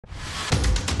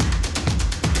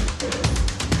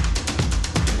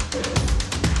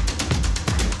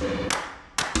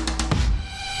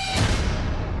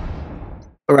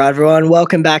All right, everyone.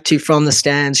 Welcome back to From the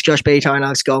Stands. Josh Beato and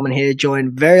Alex Goldman here,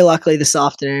 joined very luckily this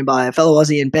afternoon by a fellow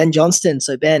Aussie and Ben Johnston.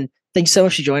 So, Ben, thanks so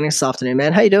much for joining us this afternoon,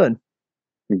 man. How you doing?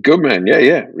 Good, man.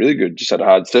 Yeah, really good. Just had a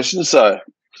hard session, so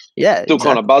Yeah, still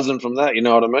kind exactly. of buzzing from that. You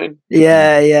know what I mean?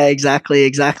 Yeah,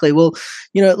 exactly. Well,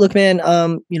 look, man, I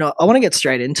want to get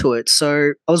straight into it.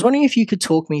 So I was wondering if you could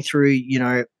talk me through,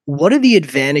 what are the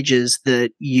advantages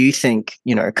that you think,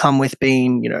 come with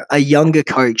being, a younger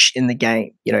coach in the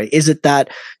game? Is it that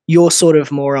you're sort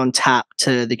of more on tap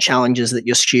to the challenges that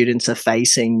your students are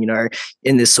facing,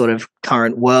 in this sort of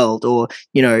current world? Or,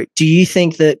 do you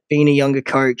think that being a younger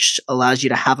coach allows you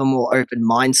to have a more open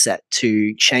mindset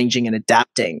to changing and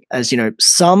adapting? As,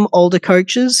 some older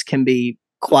coaches can be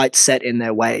quite set in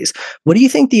their ways. What do you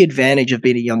think the advantage of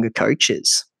being a younger coach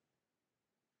is?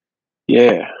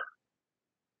 Yeah.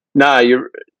 No,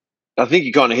 I think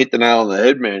you kind of hit the nail on the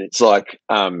head, man. It's like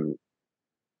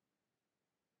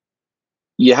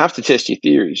you have to test your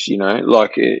theories.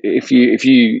 Like if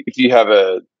you have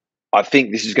I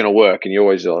think this is going to work, and you're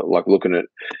always like looking at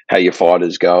how your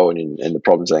fighters go and the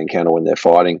problems they encounter when they're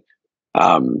fighting.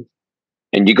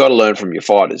 And you got to learn from your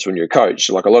fighters when you're a coach.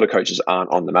 Like a lot of coaches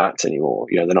aren't on the mats anymore.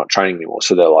 They're not training anymore.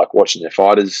 So they're like watching their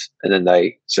fighters, and then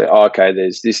they say, oh, okay,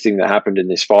 there's this thing that happened in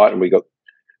this fight, and we got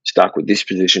stuck with this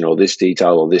position or this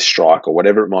detail or this strike or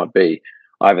whatever it might be.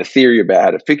 I have a theory about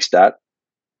how to fix that.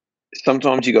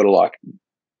 Sometimes you got to like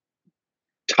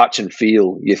touch and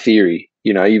feel your theory.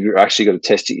 You've actually got to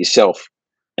test it yourself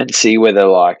and see whether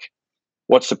like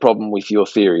what's the problem with your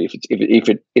theory.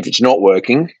 If it's not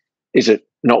working, is it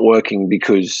not working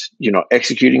because you're not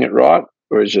executing it right,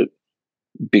 or is it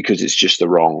because it's just the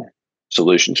wrong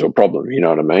solution to a problem? You know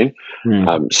what I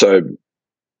mean? So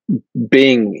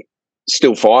being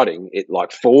still fighting, it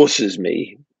like forces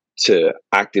me to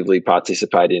actively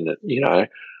participate in it.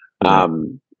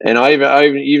 And I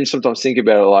even sometimes think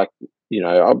about it like,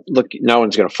 look, no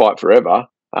one's going to fight forever.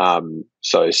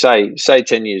 So say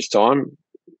 10 years time,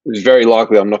 it's very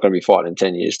likely I'm not going to be fighting in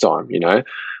 10 years time.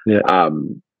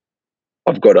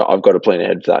 I've got to plan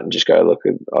ahead for that and just go, look,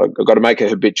 I've got to make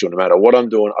it habitual. No matter what I'm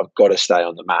doing, I've got to stay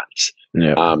on the mats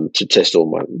to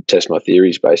test my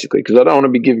theories, basically, because I don't want to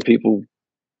be giving people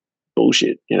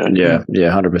bullshit. Yeah,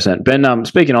 100%. Ben,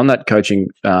 speaking on that coaching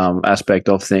aspect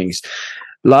of things,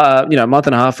 a month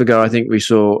and a half ago, I think we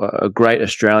saw a great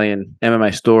Australian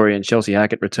MMA story in Chelsea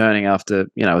Hackett returning after a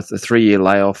 3-year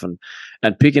layoff and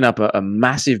picking up a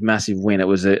massive win. It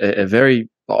was a very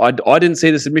I didn't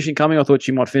see the submission coming. I thought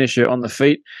she might finish her on the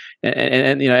feet,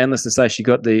 and endless to say, she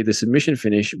got the submission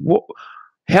finish.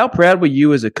 How proud were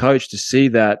you as a coach to see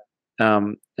that?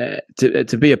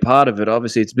 To be a part of it?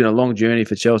 Obviously, it's been a long journey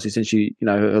for Chelsea since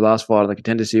her last fight of the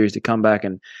Contender Series to come back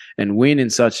and win in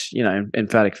such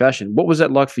emphatic fashion. What was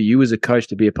that like for you as a coach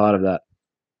to be a part of that?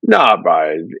 No,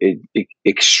 bro, it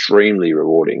extremely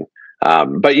rewarding.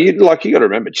 But you got to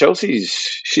remember,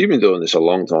 she's been doing this a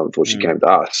long time before she came to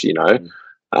us.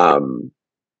 I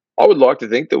would like to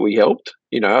think that we helped.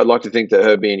 I'd like to think that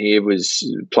her being here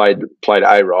played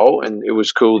a role, and it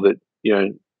was cool that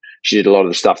she did a lot of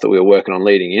the stuff that we were working on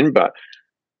leading in. But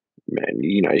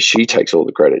man, she takes all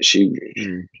the credit.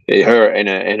 Her and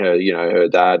her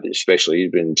dad especially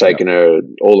has been taking her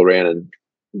all around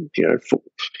and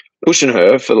pushing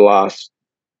her for the last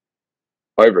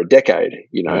over a decade.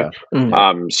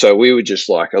 So we were just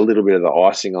like a little bit of the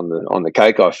icing on the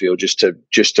cake, I feel, just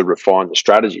to refine the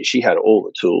strategy. She had all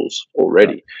the tools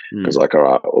already. I was like, all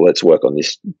right, well, let's work on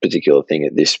this particular thing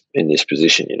in this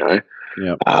position.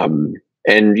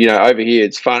 And over here,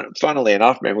 it's funnily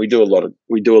enough, man, we do a lot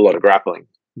of grappling.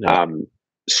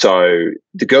 So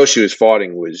the girl she was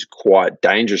fighting was quite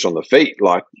dangerous on the feet.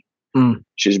 Like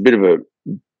she was a bit of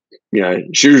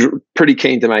she was pretty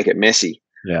keen to make it messy.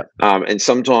 And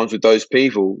sometimes with those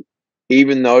people,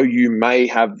 even though you may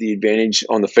have the advantage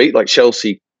on the feet, like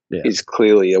Chelsea is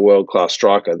clearly a world-class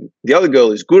striker, the other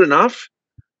girl is good enough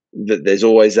that there's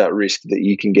always that risk that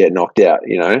you can get knocked out,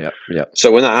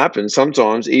 So when that happens,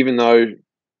 sometimes even though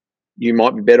you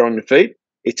might be better on your feet,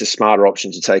 it's a smarter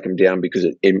option to take them down because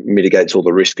it mitigates all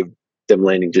the risk of them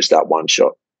landing just that one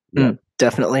shot.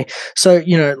 Definitely. So,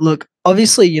 look,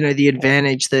 obviously, the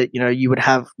advantage that, you would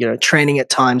have, training at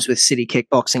times with City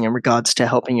Kickboxing in regards to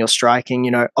helping your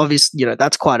striking, obviously,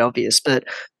 that's quite obvious. But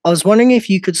I was wondering if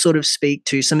you could sort of speak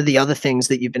to some of the other things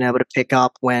that you've been able to pick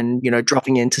up when,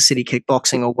 dropping into City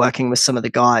Kickboxing or working with some of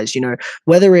the guys,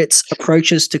 whether it's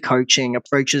approaches to coaching,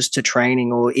 approaches to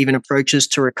training, or even approaches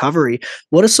to recovery.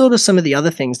 What are sort of some of the other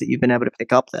things that you've been able to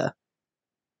pick up there?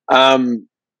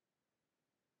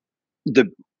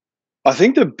 I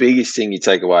think the biggest thing you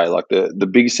take away, like the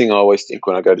biggest thing I always think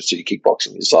when I go to City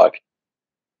Kickboxing is like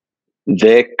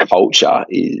their culture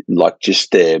is like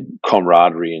just their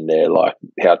camaraderie and their like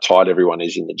how tight everyone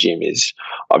is in the gym is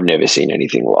I've never seen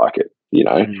anything like it. You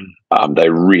know, they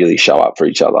really show up for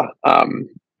each other,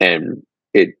 and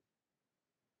it.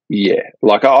 Yeah,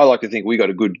 like I like to think we got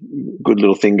a good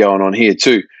little thing going on here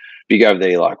too. If you go over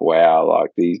there, you're like, wow,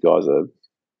 like these guys are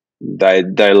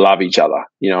they love each other.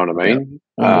 You know what I mean?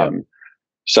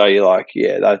 So you're like,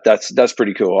 yeah, that's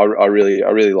pretty cool. I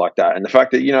really like that, and the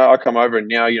fact that I come over and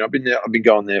now I've been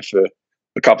going there for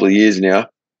a couple of years now.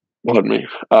 Pardon me.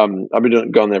 I've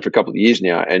been going there for a couple of years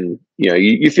now, and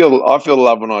I feel the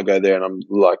love when I go there, and I'm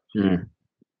like,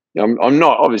 I'm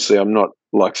not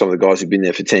like some of the guys who've been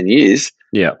there for 10 years.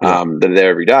 That are there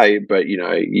every day, but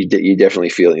you're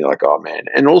definitely feeling like, oh man.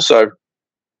 And also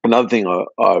another thing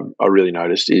I really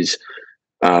noticed is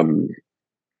they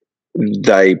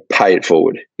pay it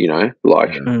forward.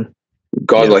 Like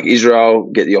guys like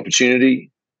Israel get the opportunity.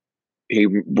 He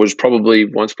was probably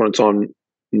once upon a time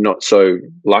not so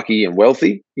lucky and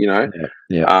wealthy,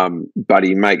 but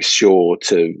he makes sure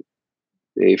to.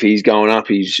 If he's going up,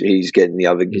 he's getting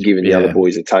giving the other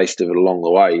boys a taste of it along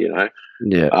the way,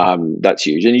 that's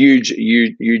huge. And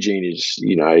Eugene is,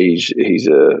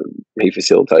 he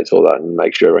facilitates all that and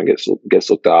makes sure everyone gets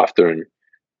looked after, and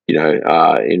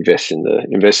invest in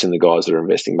the guys that are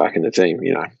investing back in the team.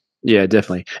 Yeah,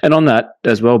 definitely. And on that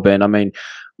as well, Ben, I mean,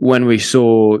 when we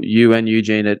saw you and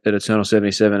Eugene at Eternal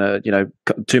 77,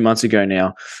 2 months ago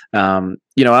now, I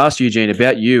asked Eugene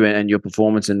about you and your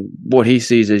performance and what he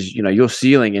sees as, your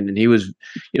ceiling. And he was,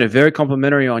 very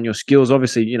complimentary on your skills,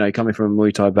 obviously, coming from a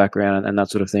Muay Thai background and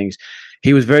that sort of things.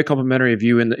 He was very complimentary of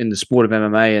you in the sport of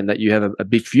MMA, and that you have a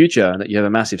big future and that you have a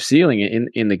massive ceiling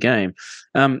in the game.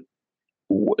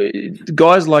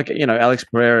 Guys like Alex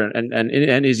Pereira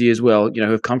and Izzy as well,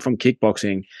 who have come from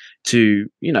kickboxing to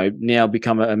now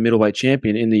become a middleweight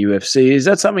champion in the UFC. Is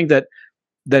that something that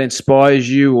inspires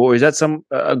you, or is that some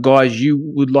guys you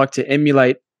would like to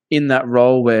emulate in that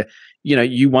role where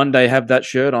you one day have that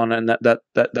shirt on and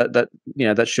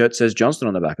that shirt says Johnston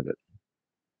on the back of it?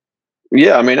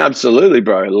 Yeah, I mean, absolutely,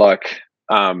 bro. Like,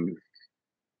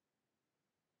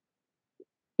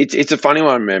 it's a funny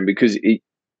one, man, because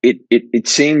it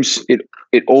seems it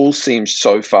all seems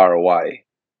so far away,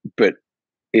 but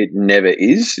it never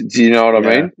is. Do you know what I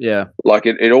mean? Yeah. Like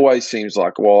it always seems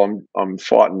like, well, I'm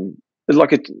fighting. It's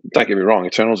like don't get me wrong,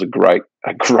 Eternal's a great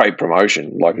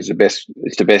promotion. Like it's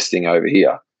the best thing over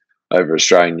here, over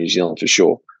Australia and New Zealand for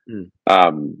sure.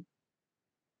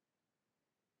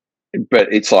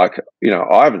 But it's like,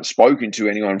 I haven't spoken to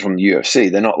anyone from the UFC.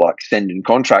 They're not like sending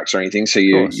contracts or anything. So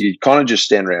you kind of just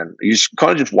stand around. You're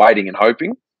kind of just waiting and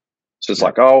hoping. So it's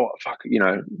like, oh, fuck,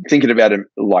 thinking about it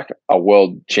like a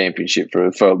world championship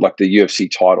for like the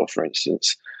UFC title, for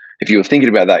instance. If you were thinking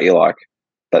about that, you're like,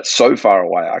 that's so far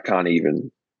away. I can't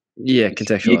even. Yeah,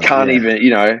 contextualize. You can't even,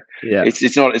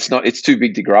 it's too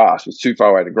big to grasp. It's too far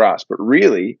away to grasp. But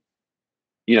really,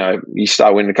 you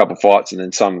start winning a couple of fights and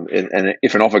then some, and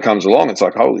if an offer comes along, it's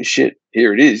like, holy shit,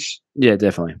 here it is. Yeah,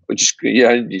 definitly.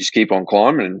 You just keep on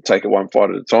climbing and take it one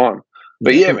fight at a time.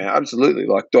 But yeah, man, absolutely.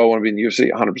 Like, do I want to be in the UFC?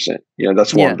 100%.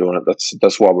 That's why I'm doing it.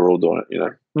 That's why we're all doing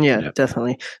it. Yeah,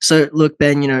 definitely. So look,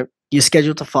 Ben, you're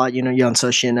scheduled to fight, Jan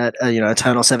Soshin at,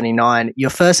 Eternal 79,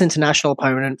 your first international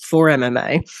opponent for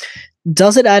MMA.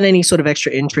 Does it add any sort of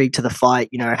extra intrigue to the fight,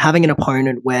 having an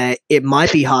opponent where it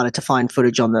might be harder to find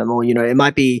footage on them, or, it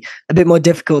might be a bit more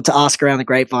difficult to ask around the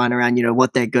grapevine around,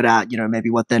 what they're good at, maybe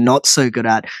what they're not so good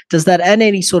at? Does that add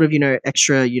any sort of,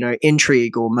 extra,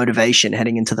 intrigue or motivation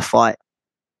heading into the fight?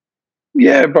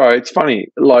 Yeah, bro, it's funny.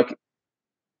 Like,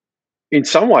 in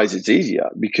some ways it's easier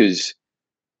because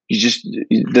there's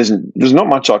not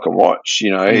much I can watch,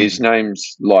 His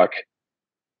name's like,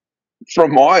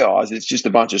 from my eyes, it's just a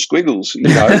bunch of squiggles,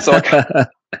 It's like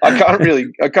I can't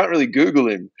really Google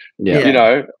him,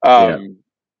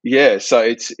 So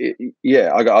it's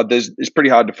pretty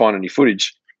hard to find any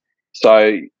footage. So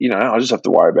I just have to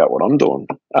worry about what I'm doing.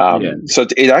 So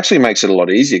it actually makes it a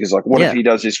lot easier because, like, what if he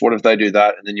does this? What if they do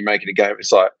that? And then you make it a game.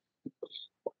 It's like,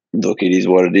 look, it is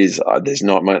what it is. There's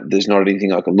not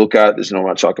anything I can look at. There's not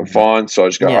much I can find. So I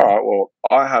just go, all right, well,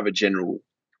 I have a general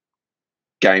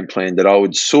game plan that I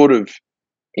would sort of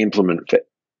implement for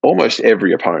almost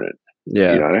every opponent. And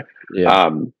you're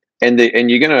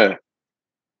going to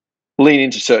lean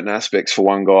into certain aspects for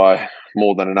one guy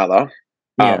more than another.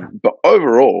 But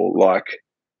overall, like,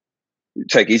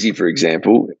 take Izzy for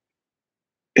example,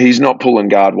 he's not pulling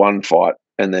guard one fight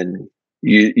and then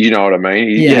you know what I mean.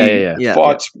 He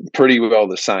fights pretty well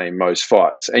the same most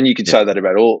fights, and you could say that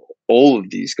about all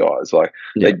of these guys. Like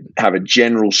they have a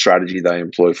general strategy they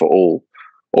employ for all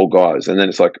guys, and then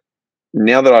it's like,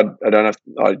 now that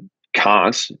I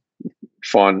can't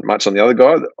find much on the other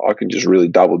guy, I can just really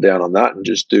double down on that and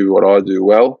just do what I do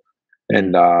well,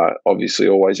 and obviously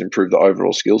always improve the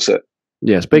overall skill set.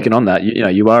 Yeah, speaking on that,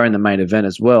 you are in the main event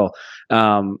as well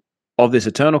of this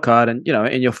Eternal card, and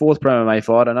in your fourth pro MMA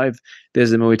fight, I know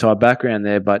there's a Muay Thai background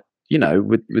there, but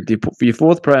with your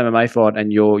fourth pro MMA fight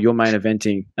and your main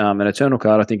eventing an Eternal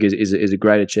card, I think is a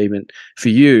great achievement for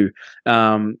you.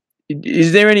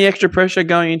 Is there any extra pressure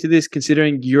going into this,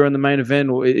 considering you're in the main event,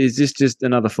 or is this just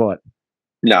another fight?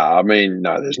 No,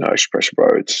 there's no extra pressure,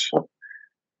 bro.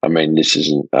 This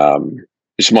isn't.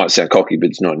 This might sound cocky, but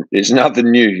it's not. It's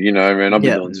nothing new, man. I've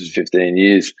been doing this for 15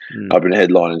 years. I've been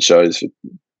headlining shows for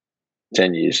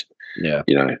 10 years. Yeah,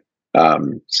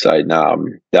 so no,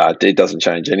 it doesn't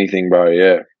change anything, bro.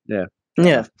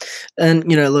 Yeah. And,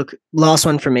 look, last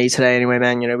one from me today anyway,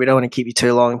 man. We don't want to keep you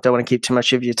too long, don't want to keep too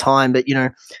much of your time, but,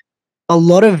 a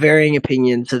lot of varying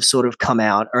opinions have sort of come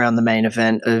out around the main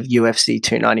event of UFC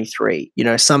 293.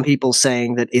 Some people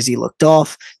saying that Izzy looked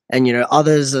off, and,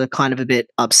 others are kind of a bit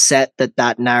upset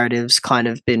that narrative's kind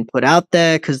of been put out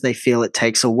there because they feel it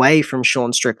takes away from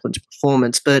Sean Strickland's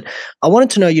performance. But I wanted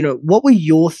to know, what were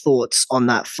your thoughts on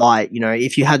that fight,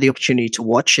 if you had the opportunity to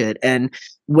watch it, and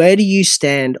where do you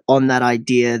stand on that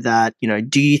idea that,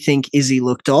 do you think Izzy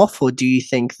looked off, or do you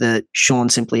think that Sean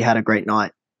simply had a great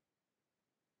night?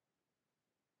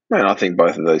 Man, I think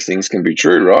both of those things can be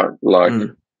true, right?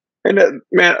 And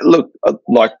man, look, I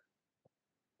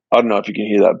don't know if you can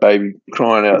hear that baby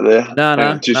crying out there.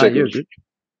 No, 2 seconds.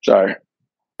 Sorry.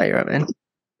 Hey, you're right, man.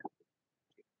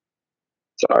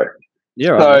 Sorry.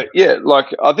 Yeah. Right. So yeah,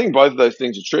 I think both of those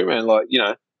things are true, man.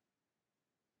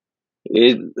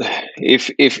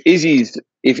 If Izzy's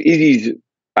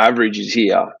average is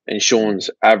here and Sean's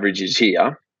average is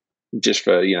here, just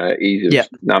for ease of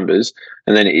numbers,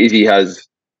 and then Izzy has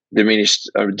diminished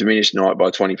night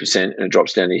by 20% and it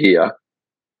drops down to here,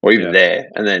 or even there,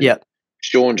 and then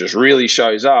Sean just really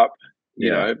shows up.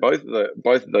 Both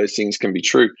of those things can be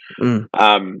true.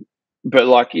 But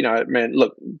man,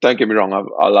 look, don't get me wrong,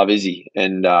 I love Izzy,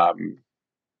 and but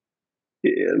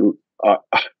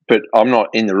I'm not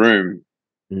in the room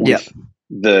with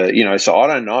so I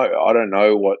don't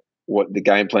know what the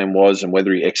game plan was and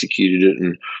whether he executed it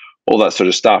and all that sort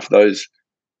of stuff. Those,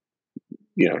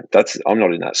 I'm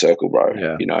not in that circle, bro.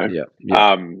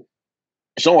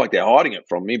 It's not like they're hiding it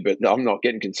from me, but I'm not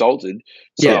getting consulted,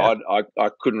 so I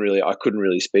couldn't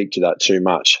really speak to that too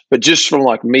much. But just from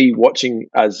me watching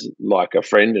as a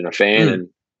friend and a fan and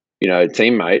a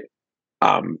teammate,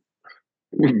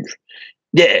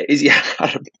 Izzy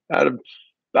had a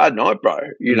bad night, bro.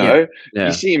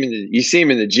 You see him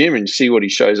in the gym and see what he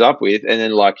shows up with, and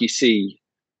then you see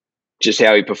just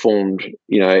how he performed,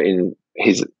 in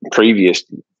his previous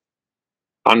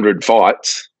 100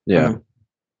 fights.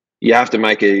 You have to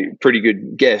make a pretty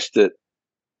good guess that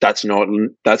that's not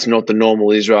the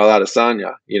normal Israel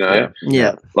Adesanya.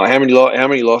 How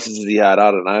many losses has he had?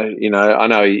 I don't know. I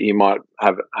know he might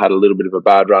have had a little bit of a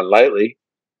bad run lately,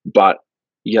 but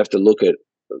you have to look at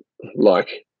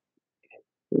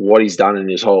what he's done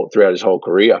throughout his whole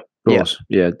career. Of course.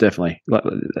 Yeah, definitely.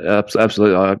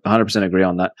 Absolutely. I 100% agree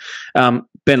on that.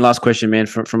 Ben, last question, man,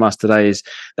 from us today is,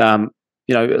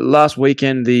 last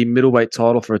weekend the middleweight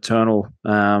title for Eternal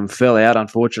fell out,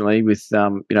 unfortunately, with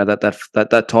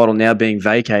that title now being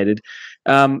vacated.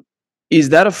 Is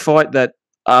that a fight that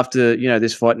after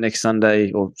this fight next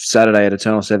Sunday or Saturday at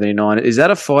Eternal 79, is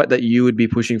that a fight that you would be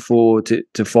pushing for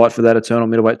to fight for that Eternal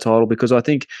middleweight title? Because I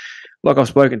think, I've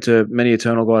spoken to many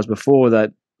Eternal guys before,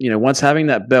 that once having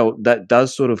that belt, that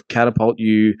does sort of catapult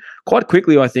you quite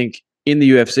quickly, I think, in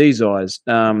the UFC's eyes.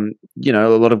 A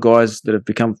lot of guys that have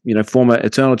become, former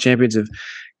Eternal champions have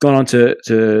gone on to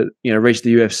reach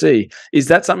the UFC. Is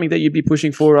that something that you'd be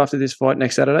pushing for after this fight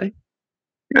next Saturday?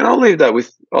 Man, I'll leave that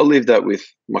with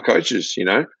my coaches,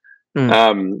 Sorry,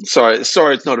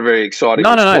 it's not a very exciting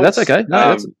No, response. that's okay.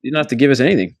 No, you don't have to give us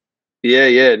anything.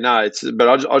 No, but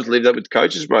I'll just leave that with the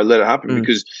coaches, bro. Let it happen,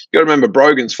 because you got to remember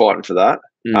Brogan's fighting for that.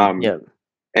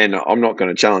 And I'm not going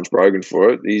to challenge Brogan for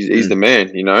it. He's the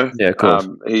man, Yeah, of course.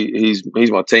 He's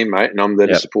my teammate, and I'm there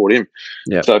to support him.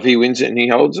 Yeah. So if he wins it and he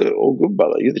holds it, all good,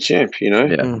 brother. You're the champ,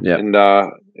 And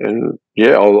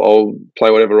I'll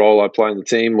play whatever role I play in the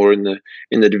team or in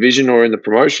the division or in the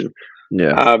promotion.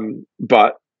 Yeah.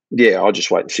 But I'll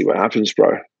just wait and see what happens,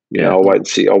 bro. I'll wait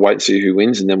and see who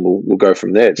wins, and then we'll go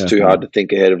from there. It's too hard to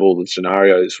think ahead of all the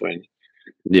scenarios when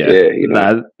Yeah, you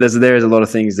know. there is a lot of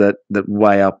things that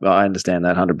weigh up. I understand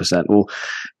that 100%. Well,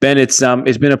 Ben, it's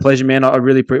been a pleasure, man. I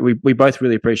really we both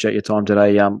really appreciate your time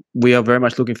today. We are very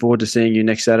much looking forward to seeing you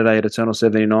next Saturday at Eternal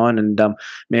 79, and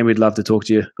man, we'd love to talk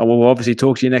to you. We'll obviously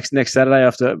talk to you next Saturday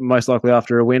most likely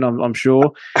after a win, I'm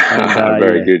sure. And,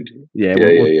 very good. Yeah,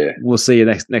 we'll see you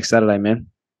next Saturday, man.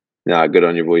 No, good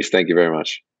on you, boys. Thank you very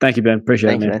much. Thank you, Ben.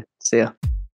 Appreciate it, man. Man. See ya.